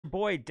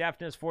boy,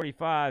 Deafness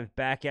 45,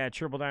 back at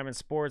Triple Diamond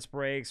Sports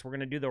Breaks. We're going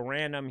to do the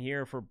random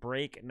here for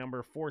break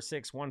number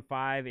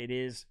 4615. It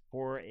is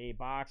for a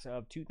box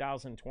of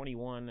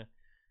 2021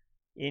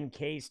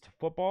 Encased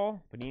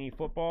football, Panini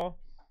football.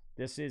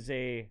 This is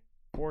a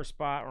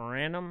 4-spot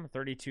random,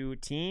 32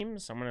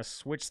 teams. I'm going to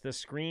switch the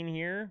screen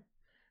here.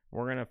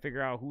 We're going to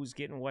figure out who's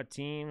getting what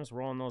teams,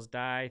 rolling those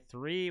die.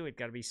 3, we've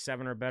got to be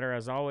 7 or better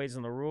as always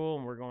in the rule,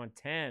 and we're going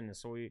 10.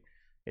 So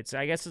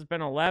I guess it's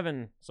been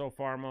 11 so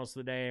far most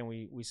of the day, and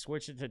we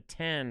switch it to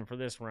 10 for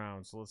this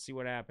round. So let's see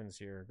what happens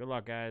here. Good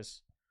luck,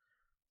 guys.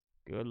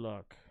 Good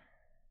luck.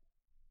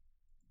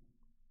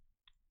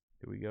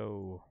 Here we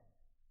go.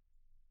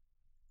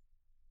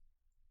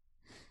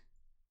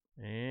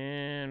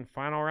 And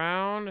final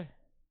round.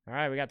 All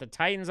right, we got the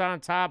Titans on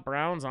top,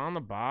 Browns on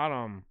the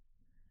bottom.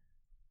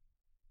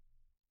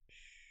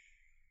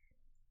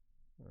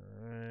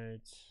 All right.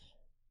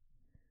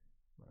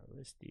 My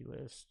listy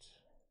list.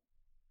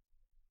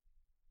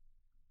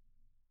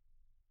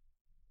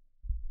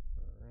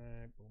 All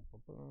right, boom,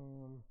 boom,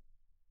 boom.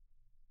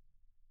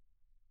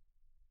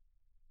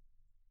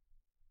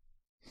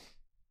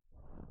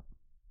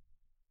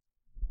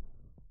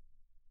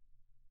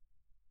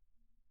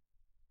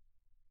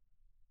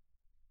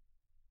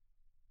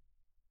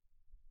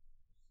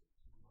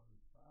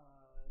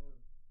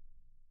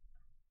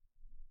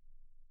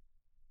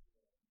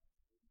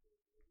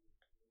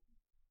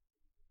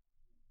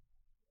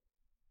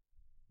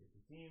 Get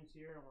the teams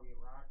here, and we'll get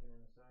rocking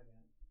in a second.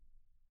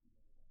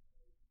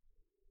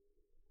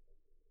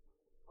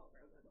 I'll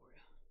grab that for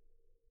you.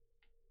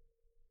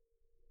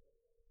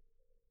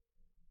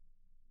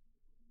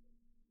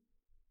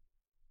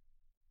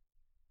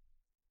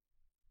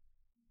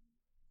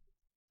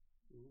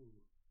 Ooh.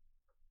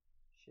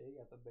 Shay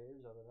got the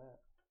Bears out of that.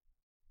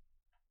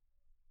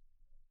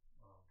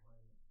 Oh,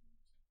 man.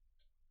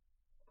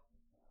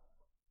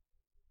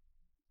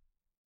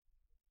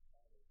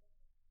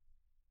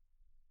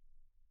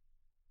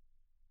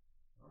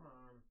 Come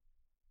on.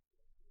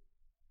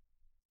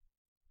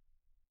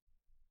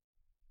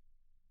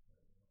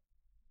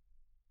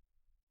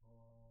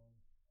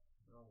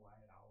 I don't know why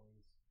it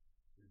always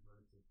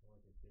reverts it to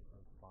like a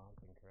different font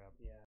and crap.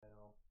 Yeah, I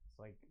know.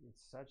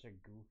 It's such a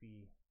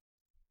goofy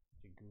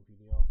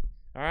deal.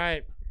 All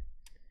right,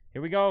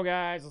 here we go,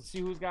 guys. Let's see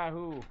who's got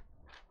who.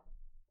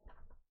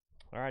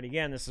 All right,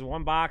 again, this is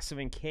one box of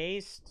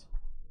Encased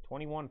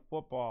 21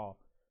 football.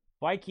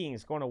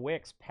 Vikings going to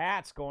Wicks.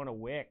 Pats going to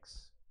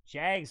Wicks.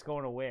 Jags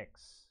going to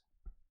Wicks.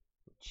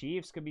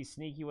 Chiefs could be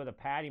sneaky with a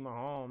Patty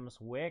Mahomes.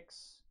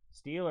 Wicks.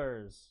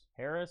 Steelers.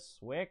 Harris.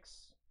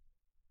 Wicks.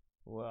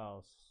 Who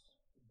else?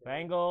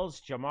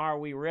 Bengals. Jamar,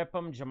 we rip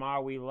 'em.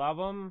 Jamar, we love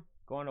 'em.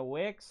 Going to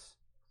Wicks.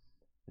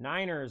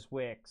 Niners.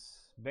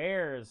 Wicks.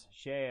 Bears.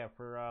 Shea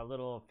for a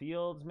little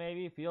Fields,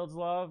 maybe. Fields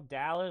love.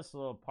 Dallas. A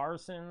little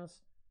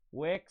Parsons.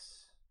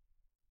 Wicks.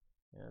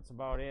 Yeah, that's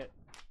about it.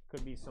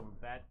 Could be some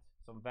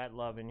vet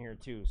love in here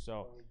too.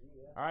 So,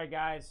 all right,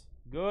 guys.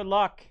 Good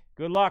luck.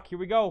 Good luck. Here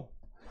we go.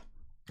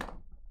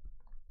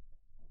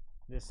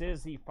 This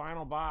is the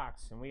final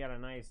box, and we got a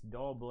nice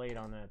dull blade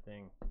on that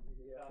thing.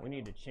 Yeah, we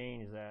need to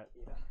change that.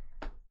 Yeah.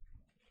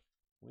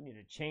 We need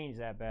to change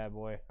that bad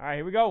boy. All right,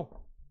 here we go.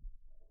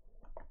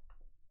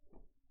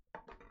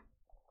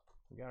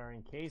 We got our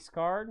Encased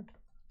card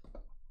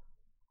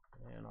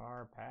and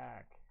our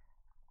pack.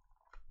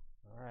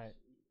 All right.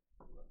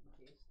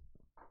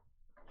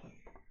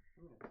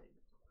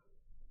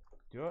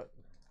 Do it.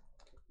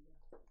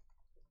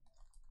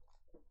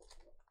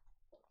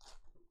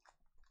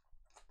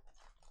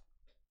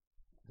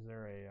 Is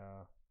there a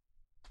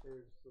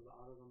There's the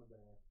autos on the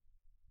back.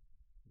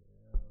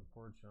 Yeah,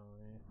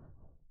 unfortunately.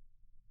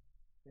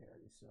 They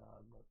already saw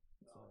it, but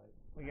it's alright.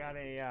 We got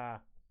a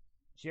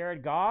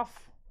Jared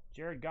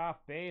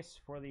Goff base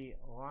for the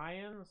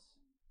Lions.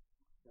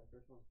 That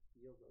first one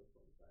feels like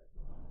 25.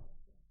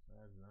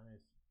 That's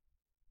nice.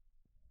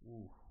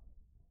 Ooh.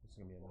 This is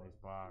going to be a nice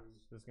box.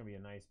 This is going to be a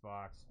nice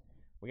box.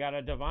 We got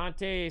a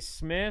Devontae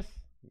Smith.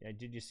 Yeah,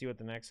 did you see what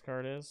the next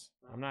card is?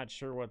 I'm not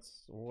sure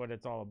what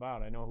it's all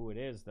about. I know who it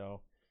is,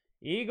 though.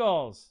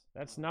 Eagles.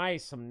 That's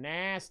nice. Some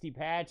nasty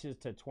patches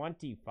to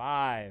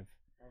 25.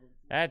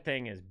 That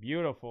thing is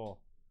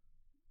beautiful.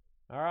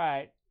 All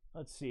right.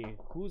 Let's see.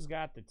 Who's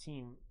got the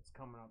team that's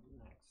coming up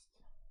next?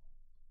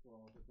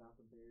 Well, if it's not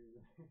the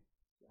Bears.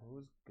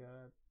 Who's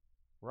got...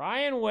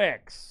 Ryan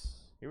Wicks.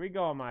 Here we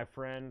go, my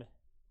friend.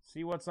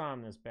 See what's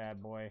on this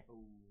bad boy.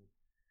 Ooh.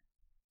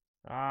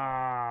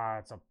 Ah,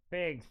 it's a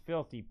big,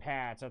 filthy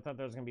patch. I thought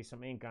there was going to be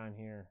some ink on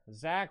here.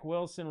 Zach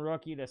Wilson,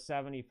 rookie to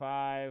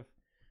 75.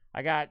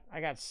 I got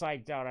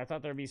psyched out. I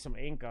thought there'd be some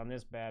ink on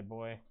this bad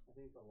boy. I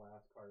think the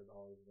last card is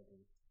always the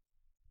ink.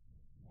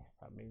 I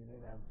thought maybe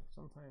they'd have...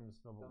 Sometimes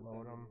they'll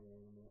load them.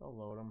 They'll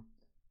load them.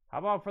 How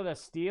about for the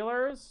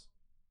Steelers?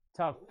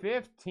 To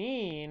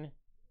 15,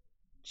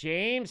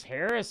 James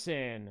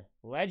Harrison.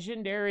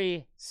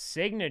 Legendary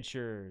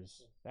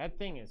signatures. That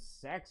thing is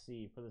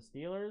sexy for the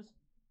Steelers.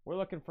 We're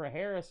looking for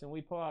Harris, and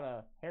we pull out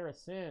a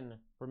Harrison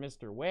for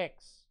Mr.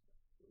 Wicks.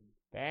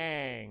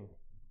 Bang.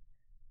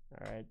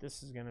 All right,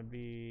 this is gonna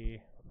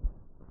be.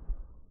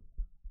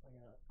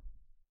 I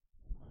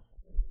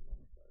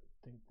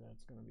think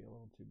that's gonna be a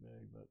little too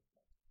big, but.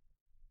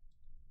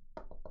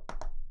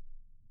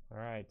 All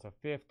right, so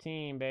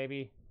 15,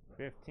 baby,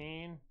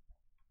 15.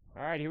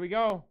 All right, here we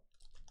go.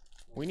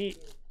 We need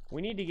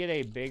to get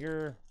a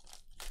bigger,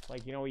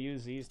 like, you know, we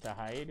use these to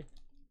hide,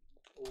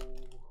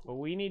 but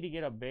we need to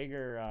get a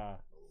bigger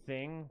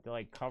thing that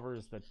like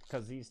covers the,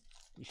 because these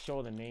you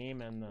show the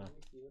name and the,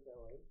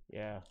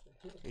 yeah,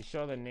 they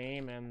show the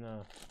name and the,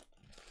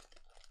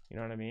 you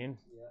know what I mean?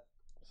 Yeah.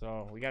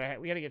 So we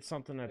gotta get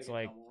something that's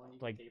like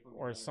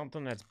or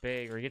something that's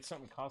big, or get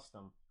something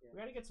custom. Yeah. We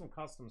gotta get some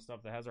custom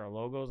stuff that has our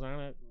logos on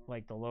it,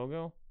 like the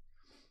logo.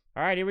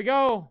 All right, here we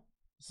go.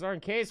 This is our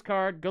encased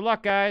card. Good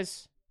luck,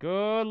 guys.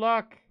 Good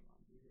luck.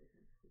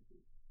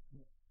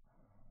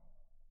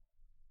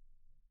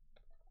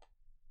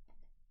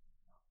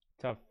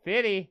 To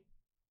 50.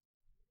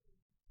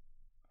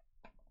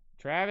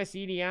 Travis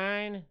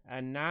Etienne,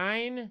 a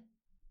 9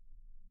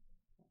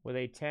 with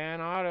a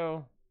 10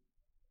 auto.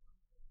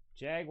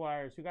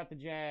 Jaguars. Who got the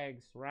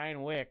Jags?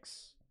 Ryan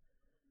Wicks.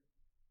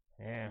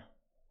 Yeah,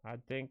 I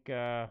think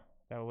that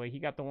way he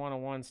got the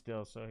 101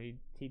 still, so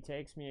he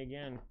takes me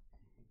again.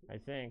 I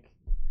think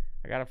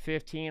I got a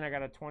 15, I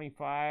got a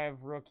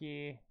 25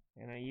 rookie,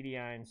 and an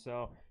Etienne.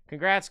 So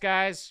congrats,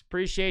 guys.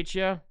 Appreciate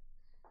you.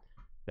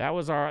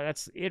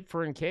 That's it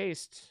for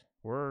Encased.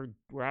 We're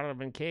out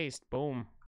of Encased. Boom.